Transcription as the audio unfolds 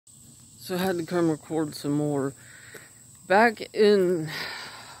So I had to come record some more. Back in,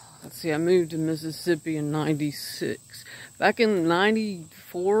 let's see, I moved to Mississippi in 96. Back in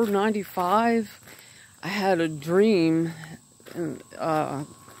 94, 95, I had a dream, and I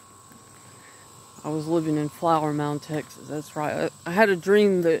was living in Flower Mound, Texas. That's right. I had a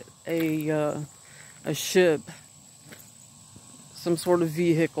dream that a ship, some sort of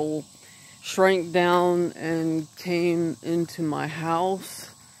vehicle, shrank down and came into my house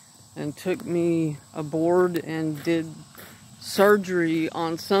and took me aboard and did surgery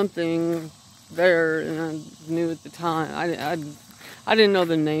on something there, and I knew at the time. I didn't know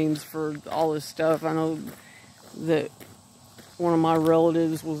the names for all this stuff. I know that one of my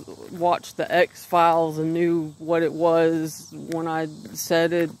relatives watched the X-Files and knew what it was when I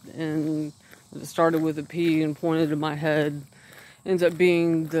said it, and it started with a P and pointed to my head. Ends up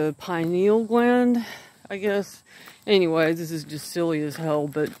being the pineal gland, I guess. Anyway, this is just silly as hell,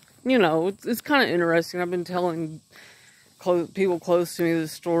 but you know, it's kind of interesting. I've been telling people close to me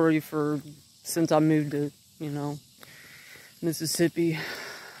this story since I moved to, Mississippi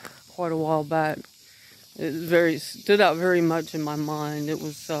quite a while back. It stood out very much in my mind. It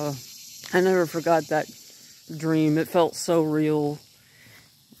was, I never forgot that dream. It felt so real.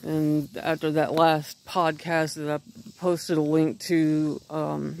 And after that last podcast that I posted a link to,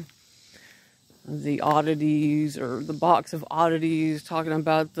 the oddities, or the box of oddities, talking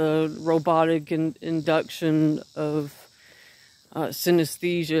about the robotic induction of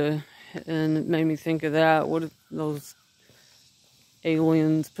synesthesia, and it made me think of that. What if those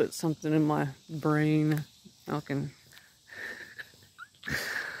aliens put something in my brain? Yeah,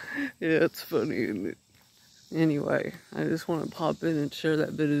 it's funny, isn't it? Anyway, I just want to pop in and share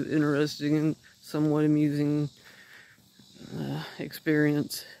that bit of interesting and somewhat amusing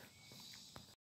experience.